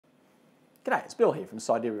G'day, it's Bill here from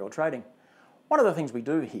Sidereal Trading. One of the things we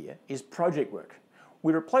do here is project work.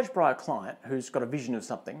 We're approached by a client who's got a vision of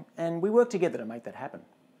something and we work together to make that happen.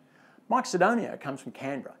 Mike Sidonio comes from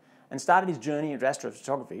Canberra and started his journey into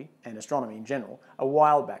astrophotography and astronomy in general a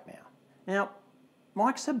while back now. Now,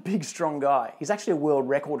 Mike's a big, strong guy. He's actually a world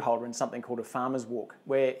record holder in something called a farmer's walk,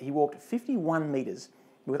 where he walked 51 metres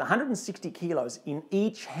with 160 kilos in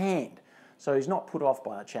each hand, so he's not put off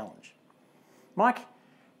by a challenge. Mike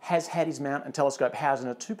has had his mount and telescope housed in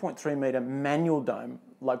a 2.3 metre manual dome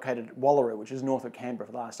located at Wallaroo, which is north of Canberra,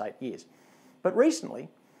 for the last 8 years. But recently,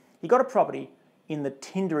 he got a property in the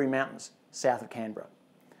Tinderry Mountains, south of Canberra.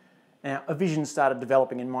 Now, a vision started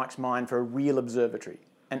developing in Mike's mind for a real observatory,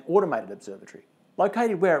 an automated observatory.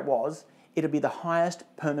 Located where it was, it'd be the highest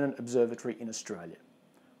permanent observatory in Australia.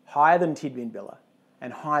 Higher than Tidbinbilla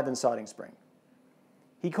and higher than Siding Spring.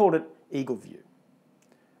 He called it Eagle View.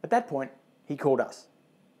 At that point, he called us.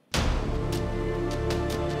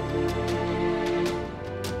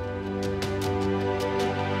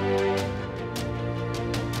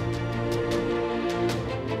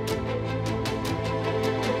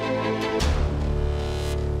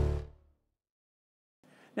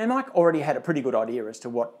 Now, Mike already had a pretty good idea as to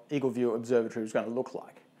what Eagle View Observatory was going to look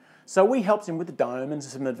like. So we helped him with the dome and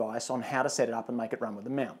some advice on how to set it up and make it run with the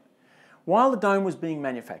mount. While the dome was being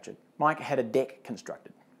manufactured, Mike had a deck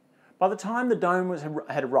constructed. By the time the dome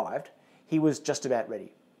had arrived, he was just about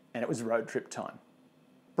ready, and it was road trip time.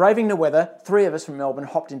 Braving the weather, 3 of us from Melbourne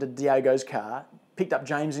hopped into Diego's car, picked up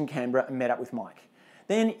James in Canberra and met up with Mike.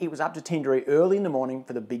 Then it was up to Tinderry early in the morning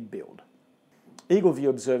for the big build. Eagle View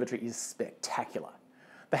Observatory is spectacular.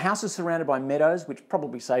 The house is surrounded by meadows, which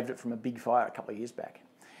probably saved it from a big fire a couple of years back.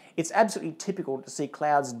 It's absolutely typical to see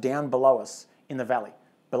clouds down below us in the valley,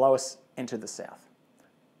 below us and to the south.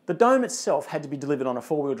 The dome itself had to be delivered on a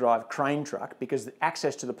 4-wheel drive crane truck because the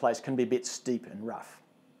access to the place can be a bit steep and rough.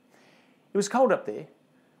 It was cold up there,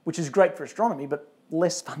 which is great for astronomy, but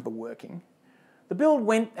less fun for working. The build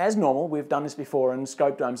went as normal. We've done this before, and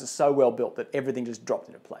ScopeDomes are so well built that everything just dropped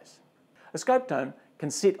into place. A ScopeDome can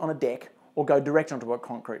sit on a deck or go direct onto a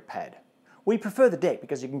concrete pad. We prefer the deck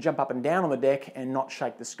because you can jump up and down on the deck and not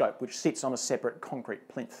shake the scope, which sits on a separate concrete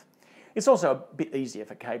plinth. It's also a bit easier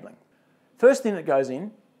for cabling. First thing that goes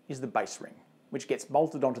in is the base ring, which gets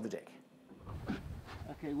bolted onto the deck.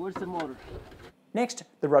 Okay, where's the motor? Next,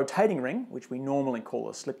 the rotating ring, which we normally call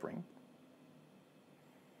a slip ring.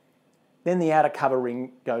 Then the outer cover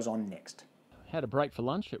ring goes on next. Had a break for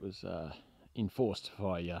lunch. It was enforced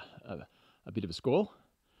by a bit of a squall.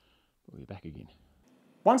 We're back again.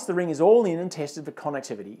 Once the ring is all in and tested for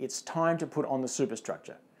connectivity, it's time to put on the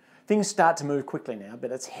superstructure. Things start to move quickly now,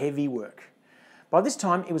 but it's heavy work. By this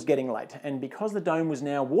time, it was getting late, and because the dome was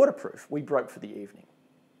now waterproof, we broke for the evening.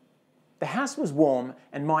 The house was warm,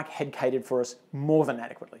 and Mike had catered for us more than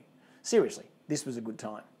adequately. Seriously, this was a good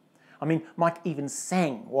time. I mean, Mike even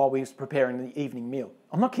sang while we was preparing the evening meal.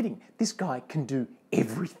 I'm not kidding, this guy can do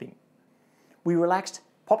everything. We relaxed,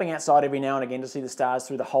 popping outside every now and again to see the stars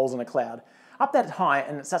through the holes in a cloud. Up that high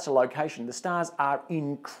and at such a location, the stars are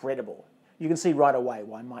incredible. You can see right away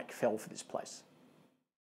why Mike fell for this place.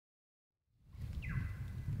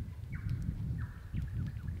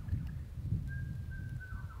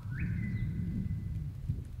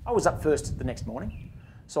 I was up first the next morning,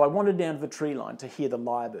 so I wandered down to the tree line to hear the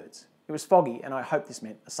lyrebirds. It was foggy and I hoped this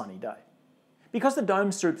meant a sunny day. Because the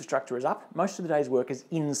dome superstructure is up, most of the day's work is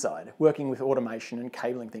inside, working with automation and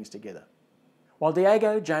cabling things together. While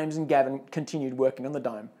Diego, James and Gavin continued working on the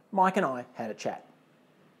dome, Mike and I had a chat.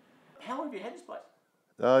 How long have you had this place?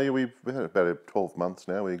 Yeah, we've had it about 12 months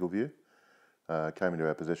now, Eagle View. Came into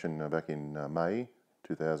our possession back in May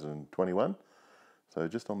 2021. So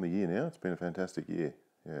just on the year now. It's been a fantastic year,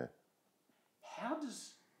 yeah. How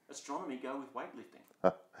does astronomy go with weightlifting?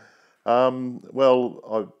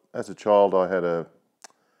 Well, as a child I had a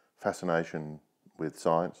fascination with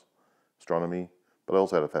science, astronomy, but I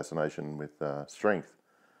also had a fascination with strength.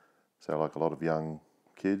 So like a lot of young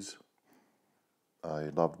kids, I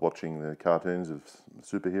loved watching the cartoons of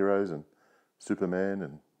superheroes and Superman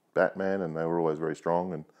and Batman, and they were always very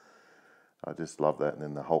strong, and I just loved that. And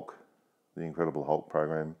then the Hulk, the Incredible Hulk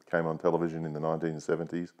program came on television in the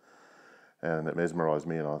 1970s, and it mesmerised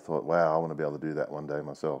me, and I thought, wow, I want to be able to do that one day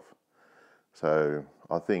myself. So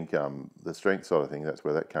I think the strength side of things, that's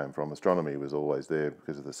where that came from. Astronomy was always there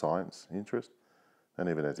because of the science interest, and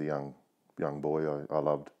even as a young boy, I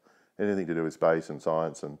loved anything to do with space and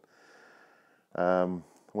science. And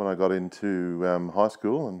when I got into high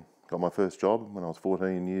school and got my first job when I was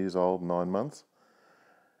 14 years old, 9 months,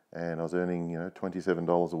 and I was earning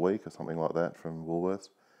 $27 a week or something like that from Woolworths.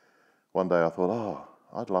 One day I thought, oh,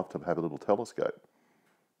 I'd love to have a little telescope.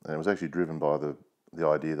 And it was actually driven by the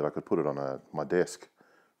idea that I could put it on my desk,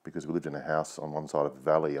 because we lived in a house on one side of the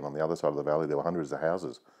valley, and on the other side of the valley there were hundreds of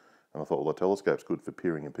houses. And I thought, well, the telescope's good for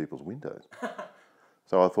peering in people's windows.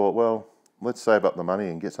 So I thought, well, let's save up the money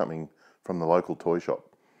and get something from the local toy shop.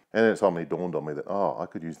 And then it suddenly dawned on me that, oh, I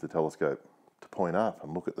could use the telescope to point up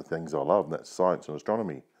and look at the things I love, and that's science and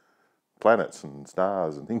astronomy, planets and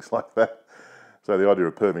stars and things like that. So the idea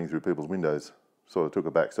of perving through people's windows sort of took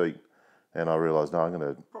a back seat, and I realised, no, I'm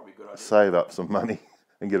going to save up some money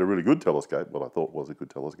and get a really good telescope, what I thought was a good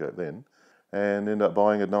telescope then, and end up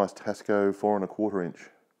buying a nice Tasco 4¼ inch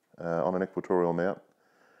on an equatorial mount,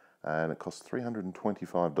 and it cost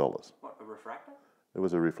 $325. What, a refractor? It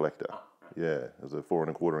was a reflector. Oh, right. Yeah, it was a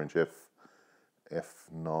 4¼ inch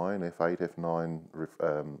F9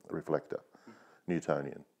 reflector,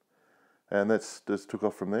 Newtonian. And that's just took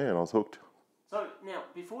off from there, and I was hooked. So now,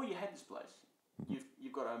 before you had this place,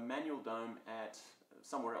 you've got a manual dome at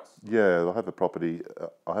somewhere else. Yeah, I have a property,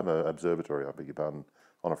 I have an observatory, I beg your pardon,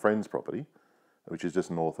 on a friend's property, which is just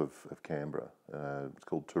north of Canberra. It's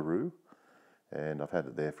called Taroo, and I've had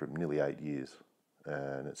it there for nearly 8 years.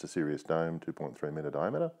 And it's a Sirius dome, 2.3 metre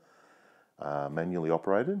diameter, manually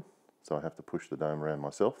operated, so I have to push the dome around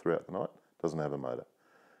myself throughout the night. Doesn't have a motor.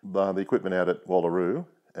 The equipment out at Wallaroo,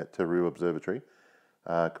 at Taroo Observatory,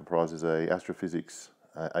 comprises a astrophysics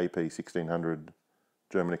AP 1600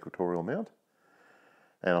 German equatorial mount,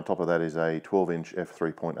 and on top of that is a 12-inch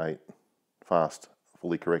f3.8 fast,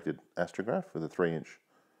 fully corrected astrograph with a 3-inch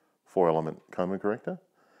 4-element coma corrector,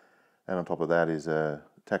 and on top of that is a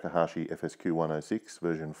Takahashi FSQ 106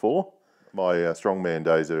 version 4. My strongman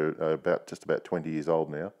days are just about 20 years old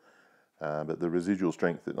now, but the residual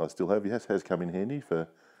strength that I still have has come in handy for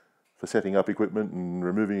setting up equipment and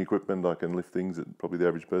removing equipment. I can lift things that probably the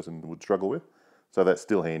average person would struggle with. So that's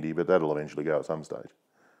still handy, but that'll eventually go at some stage.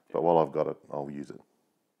 But while I've got it, I'll use it.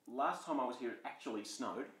 Last time I was here, it actually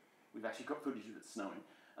snowed. We've actually got footage of it snowing.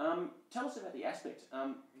 Tell us about the aspect.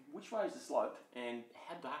 Which way is the slope, and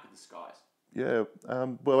how dark are the skies? Yeah,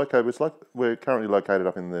 well, okay, we're currently located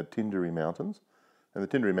up in the Tinderi Mountains, and the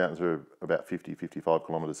Tinderi Mountains are about 55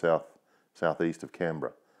 kilometres southeast of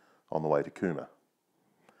Canberra, on the way to Cooma.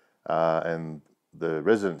 And the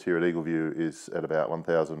residence here at Eagle View is at about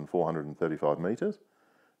 1,435 metres,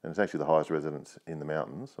 and it's actually the highest residence in the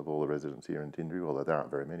mountains of all the residents here in Tinderi, although there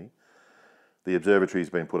aren't very many. The observatory's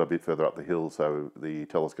been put a bit further up the hill, so the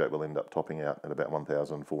telescope will end up topping out at about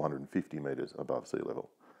 1,450 metres above sea level.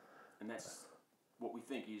 And that's what we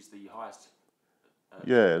think is the highest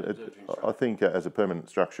I think as a permanent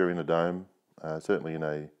structure in a dome, certainly in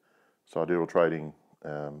a Sidereal Trading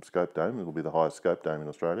ScopeDome, it'll be the highest ScopeDome in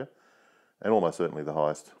Australia, and almost certainly the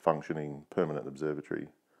highest functioning permanent observatory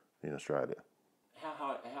in Australia.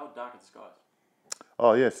 How dark are the skies?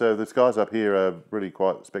 Oh yeah, so the skies up here are really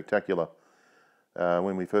quite spectacular.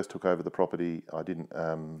 When we first took over the property, I didn't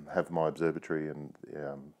have my observatory, and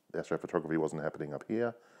the astrophotography wasn't happening up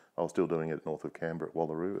here. I was still doing it north of Canberra at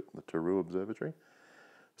Wallaroo at the Taroo Observatory.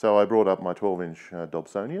 So I brought up my 12-inch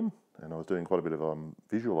Dobsonian, and I was doing quite a bit of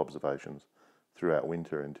visual observations throughout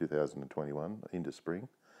winter in 2021 into spring.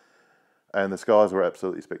 And the skies were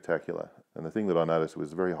absolutely spectacular. And the thing that I noticed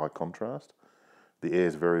was very high contrast. The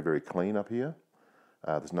air's very, very clean up here.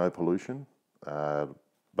 There's no pollution,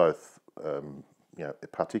 both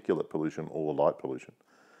particulate pollution or light pollution.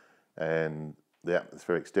 And the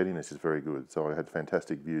atmospheric steadiness is very good. So I had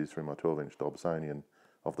fantastic views through my 12-inch Dobsonian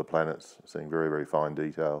of the planets, seeing very, very fine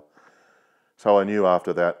detail. So I knew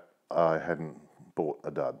after that I hadn't bought a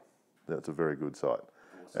dud. That's a very good sight.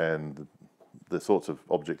 Awesome. And the sorts of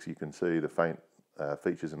objects you can see, the faint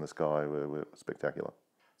features in the sky were spectacular.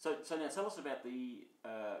 So now tell us about the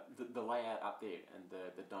layout up there and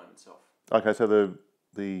the dome itself. Okay, so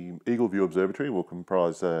the Eagle View Observatory will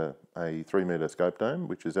comprise a 3-metre scope dome,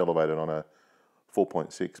 which is elevated on a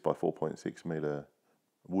 4.6 by 4.6 metre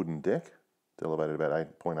wooden deck. It's elevated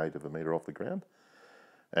about 8.8 of a metre off the ground.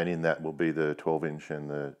 And in that will be the 12-inch and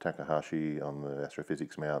the Takahashi on the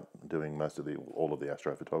astrophysics mount doing all of the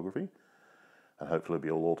astrophotography. And hopefully it'll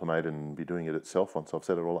be all automated and be doing it itself once I've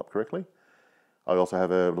set it all up correctly. I also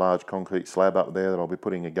have a large concrete slab up there that I'll be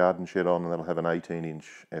putting a garden shed on, and that'll have an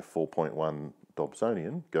 18-inch f4.1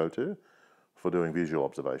 Dobsonian go-to for doing visual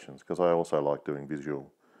observations, because I also like doing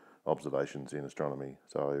visual observations in astronomy.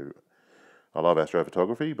 So I love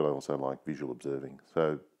astrophotography, but I also like visual observing.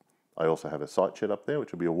 So I also have a sight shed up there,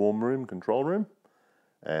 which will be a warm room, control room,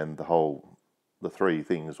 and the three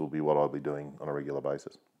things will be what I'll be doing on a regular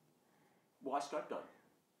basis. Why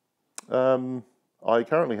ScopeDome? I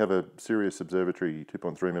currently have a Sirius Observatory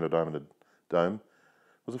 2.3 metre diameter dome.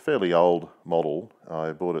 It was a fairly old model.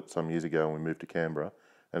 I bought it some years ago when we moved to Canberra,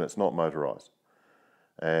 and it's not motorised.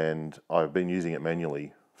 And I've been using it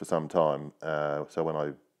manually for some time. So when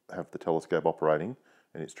I have the telescope operating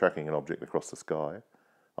and it's tracking an object across the sky,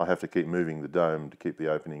 I have to keep moving the dome to keep the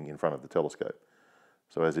opening in front of the telescope.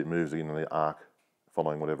 So as it moves in the arc,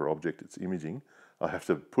 following whatever object it's imaging, I have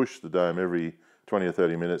to push the dome every 20 or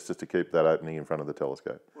 30 minutes just to keep that opening in front of the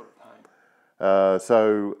telescope. What a pain.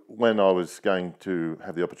 So when I was going to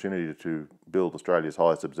have the opportunity to build Australia's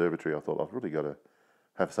highest observatory, I thought I've really got to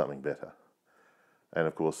have something better. And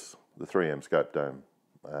of course, the 3M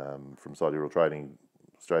ScopeDome from Sidereal Trading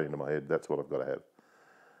straight into my head, that's what I've got to have.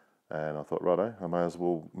 And I thought, righto, I may as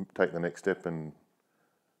well take the next step and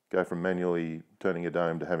go from manually turning a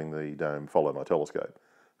dome to having the dome follow my telescope.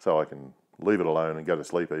 So I can leave it alone and go to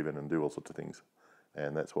sleep even and do all sorts of things.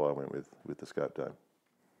 And that's why I went with the ScopeDome.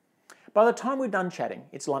 By the time we're done chatting,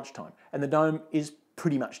 it's lunchtime, and the dome is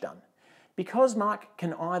pretty much done. Because Mark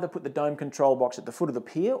can either put the dome control box at the foot of the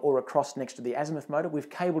pier or across next to the azimuth motor, we've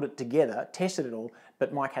cabled it together, tested it all,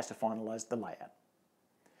 but Mike has to finalise the layout.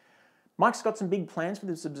 Mike's got some big plans for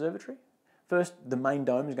this observatory. First, the main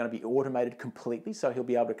dome is going to be automated completely, so he'll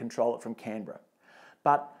be able to control it from Canberra.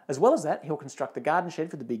 But as well as that, he'll construct the garden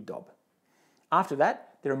shed for the big dob. After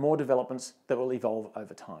that, there are more developments that will evolve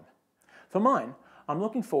over time. For mine, I'm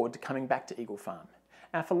looking forward to coming back to Eagle Farm.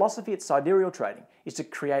 Our philosophy at Sidereal Trading is to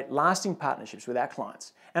create lasting partnerships with our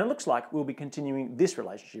clients, and it looks like we'll be continuing this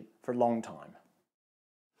relationship for a long time.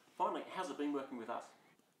 Finally, how's it been working with us?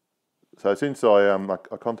 So since I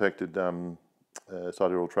contacted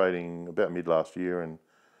Sidereal Trading about mid last year and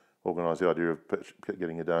organised the idea of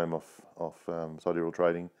getting a dome off Sidereal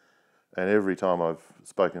Trading, and every time I've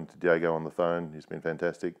spoken to Diego on the phone, he's been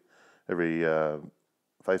fantastic. Every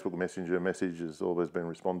Facebook Messenger message has always been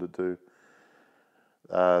responded to.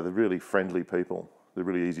 They're really friendly people. They're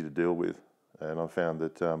really easy to deal with, and I've found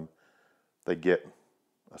that they get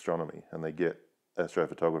astronomy and they get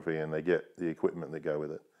astrophotography and they get the equipment that go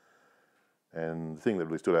with it. And the thing that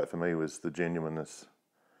really stood out for me was the genuineness.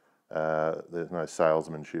 There's no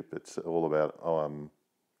salesmanship. It's all about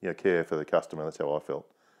care for the customer. That's how I felt.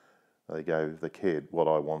 They cared what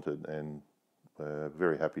I wanted, and were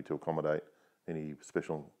very happy to accommodate any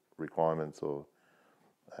special requirements or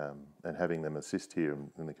and having them assist here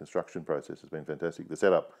in the construction process has been fantastic. The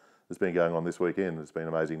setup that's been going on this weekend has been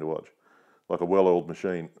amazing to watch. Like a well-oiled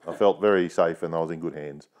machine. I felt very safe and I was in good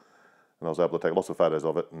hands. And I was able to take lots of photos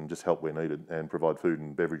of it and just help where needed and provide food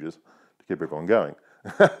and beverages to keep everyone going.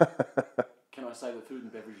 Can I say the food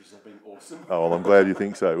and beverages have been awesome? Oh, well, I'm glad you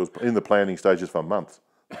think so. It was in the planning stages for months.